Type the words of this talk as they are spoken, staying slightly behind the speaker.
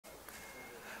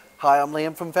Hi, I'm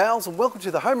Liam from Fowles and welcome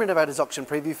to the Home Renovators auction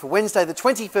preview for Wednesday the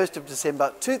 21st of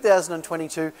December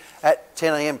 2022 at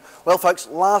 10 AM. Well folks,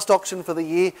 last auction for the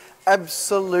year,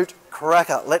 absolute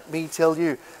cracker, let me tell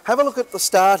you. Have a look at the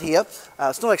start here.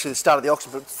 It's not actually the start of the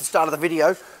auction, but it's the start of the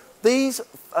video. These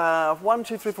 1,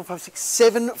 2, 3, 4, 5, 6,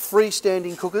 7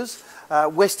 freestanding cookers,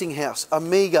 Westinghouse,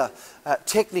 Amiga,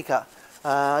 Technica,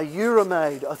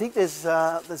 Euromade. I think there's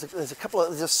a couple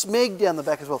of, there's a Smeg down the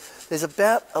back as well. There's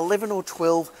about 11 or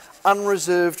 12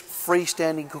 unreserved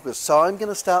freestanding cookers. So I'm going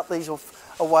to start these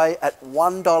off away at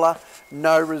 $1,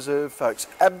 no reserve, folks.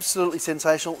 Absolutely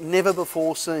sensational. Never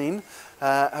before seen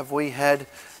have we had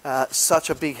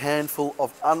such a big handful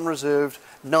of unreserved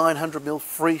 900mm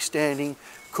freestanding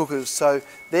cookers. So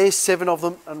there's 7 of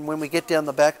them, and when we get down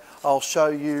the back I'll show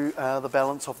you the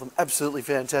balance of them. Absolutely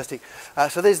fantastic.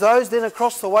 So there's those. Then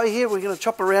across the way here we're going to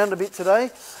chop around a bit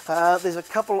today. There's a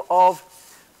couple of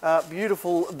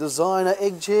beautiful designer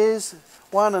egg chairs,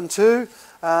 1 and 2.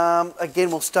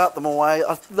 Again, we'll start them away.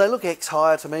 They look X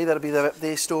higher to me. That'll be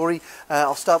their story.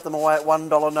 I'll start them away at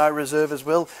 $1, no reserve as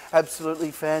well. Absolutely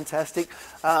fantastic.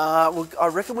 I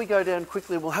reckon we go down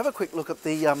quickly. We'll have a quick look at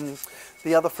the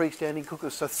other freestanding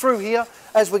cookers. So through here,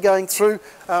 as we're going through,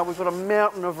 we've got a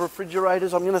mountain of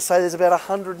refrigerators. I'm going to say there's about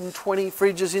 120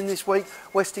 fridges in this week.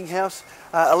 Westinghouse,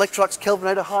 Electrolux,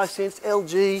 Kelvinator, Hisense,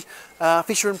 LG,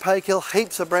 Fisher & Paykel,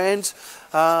 heaps of brands.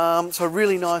 So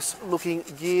really nice looking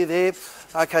gear there.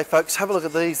 Okay folks, have a look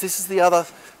at these. This is the other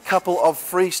couple of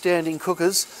freestanding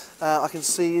cookers. I can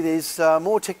see there's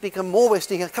more Technica, more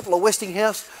Westinghouse, a couple of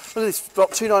Westinghouse. Look at this,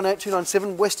 drop 298,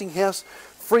 297, Westinghouse,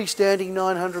 freestanding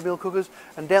 900mm cookers.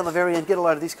 And down the very end, get a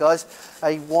load of this guys,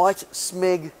 a white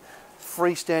Smeg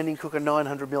freestanding cooker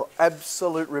 900mm,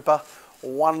 absolute ripper.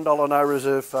 $1 no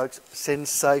reserve, folks.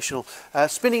 Sensational.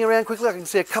 Spinning around quickly, I can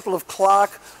see a couple of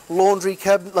Clark laundry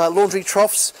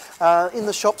troughs. In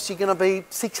the shops, you're going to be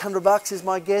 $600 is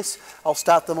my guess. I'll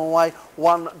start them away.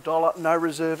 $1 no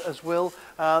reserve as well.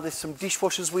 There's some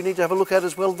dishwashers we need to have a look at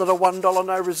as well that are $1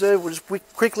 no reserve. We'll just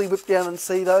quickly whip down and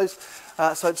see those.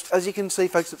 So as you can see,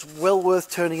 folks, it's well worth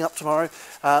turning up tomorrow.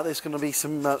 There's going to be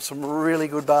some really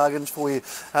good bargains for you.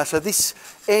 So this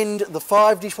end, the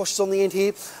 5 dishwashers on the end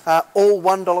here, all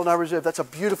 $1 no reserve. That's a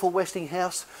beautiful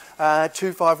Westinghouse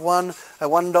 251, a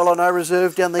 $1 no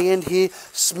reserve down the end here.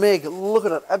 Smeg, look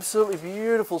at it, absolutely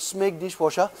beautiful Smeg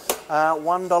dishwasher,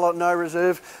 $1 no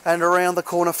reserve. And around the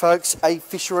corner, folks, a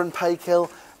Fisher & Paykel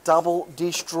double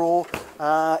dish drawer,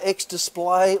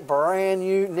 X-Display, brand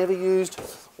new, never used,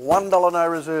 $1 no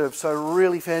reserve. So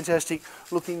really fantastic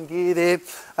looking gear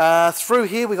there. Through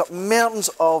here we've got mountains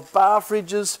of bar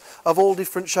fridges of all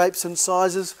different shapes and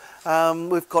sizes.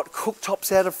 We've got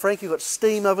cooktops out of Frank, we've got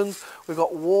steam ovens, we've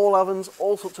got wall ovens,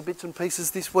 all sorts of bits and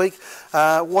pieces this week.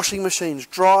 Washing machines,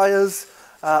 dryers,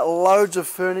 loads of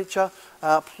furniture,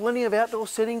 plenty of outdoor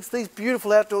settings. These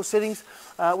beautiful outdoor settings,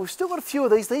 we've still got a few of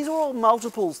these. These are all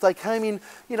multiples. They came in,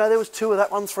 you know, there was 2 of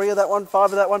that one, 3 of that one,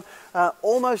 5 of that one,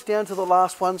 almost down to the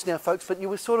last ones now, folks, but you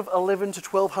were sort of $1,100 to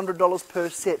 $1,200 per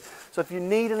set. So if you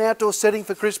need an outdoor setting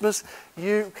for Christmas,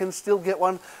 you can still get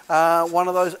one. One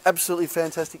of those absolutely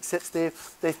fantastic sets there.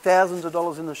 They're thousands of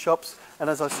dollars in the shops, and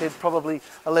as I said, probably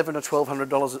 $1,100 to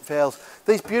 $1,200 at Fowles.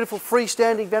 These beautiful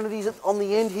freestanding vanities on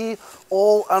the end here,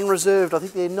 all unreserved. I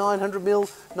think they're 900mm,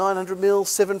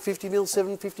 750mm,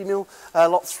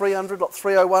 750mm, lot 300, lot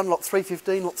 301, lot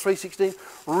 315, lot 316.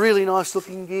 Really nice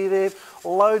looking gear there.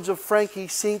 Loads of Frankie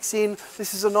sinks in.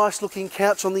 This is a nice looking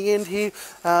couch on the end here.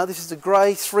 This is a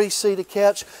grey 3-seater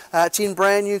couch. It's in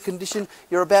brand new condition.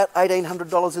 You're about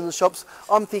 $1,800 in the shops.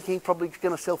 I'm thinking probably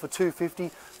going to sell for $250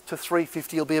 to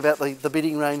 $350 will be about the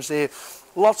bidding range there.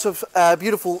 Lots of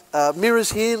beautiful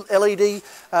mirrors here, LED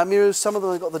mirrors. Some of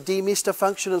them have got the demister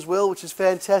function as well, which is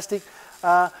fantastic.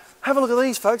 Have a look at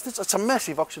these, folks. It's a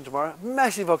massive auction tomorrow,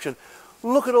 massive auction.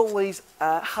 Look at all these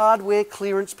hardware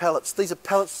clearance pallets. These are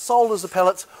pallets sold as the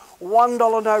pallets.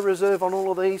 $1 no reserve on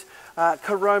all of these.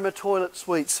 Caroma toilet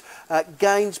suites,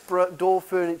 Gainsborough door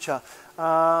furniture,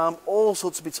 all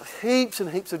sorts of bits, heaps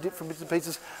and heaps of different bits and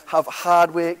pieces of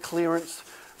hardware clearance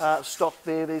stock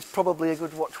there. There's probably a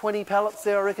good 20 pallets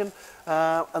there, I reckon,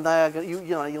 and they are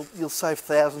you'll save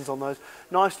thousands on those.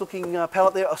 Nice looking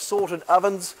pallet there. Assorted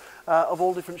ovens of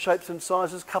all different shapes and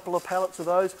sizes. Couple of pallets of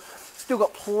those. Still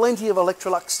got plenty of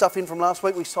Electrolux stuff in from last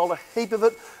week. We sold a heap of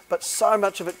it, but so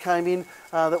much of it came in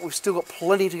that we've still got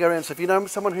plenty to go around. So if you know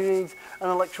someone who needs an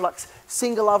Electrolux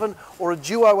single oven or a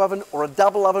duo oven or a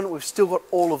double oven, we've still got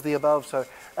all of the above. So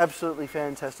absolutely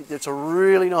fantastic. It's a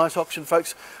really nice auction,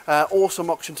 folks. Awesome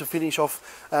auction to finish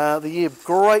off the year.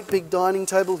 Great big dining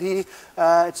table here.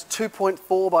 It's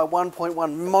 2.4 by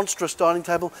 1.1, monstrous dining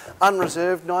table,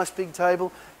 unreserved, nice big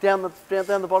table. Down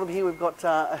the bottom here we've got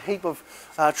a heap of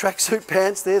tracksuit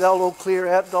pants there. They'll all clear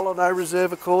out, dollar no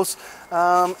reserve of course,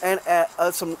 and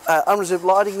some unreserved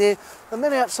lighting there. And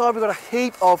then outside we've got a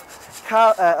heap of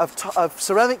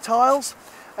ceramic tiles,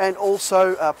 and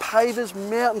also pavers,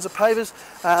 mountains of pavers,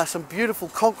 some beautiful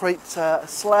concrete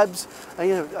slabs,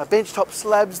 benchtop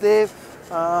slabs there.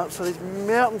 So there's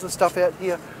mountains of stuff out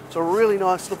here. It's a really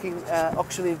nice looking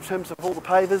auction in terms of all the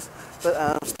pavers,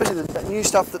 but especially the new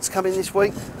stuff that's coming this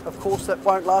week. Of course, that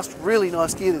won't last. Really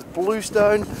nice gear. There's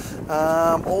bluestone,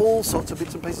 all sorts of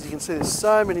bits and pieces. You can see there's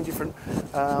so many different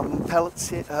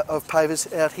pallets of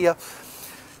pavers out here.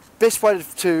 Best way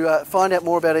to find out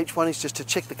more about each one is just to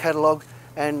check the catalogue,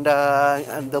 and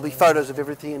there'll be photos of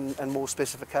everything and more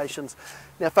specifications.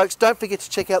 Now folks, don't forget to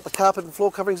check out the carpet and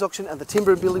floor coverings auction and the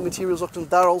timber and building materials auction.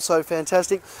 They're also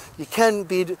fantastic. You can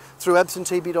bid through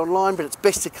absentee bid online, but it's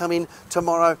best to come in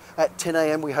tomorrow at 10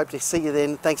 AM. We hope to see you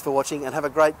then. Thanks for watching and have a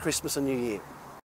great Christmas and New Year.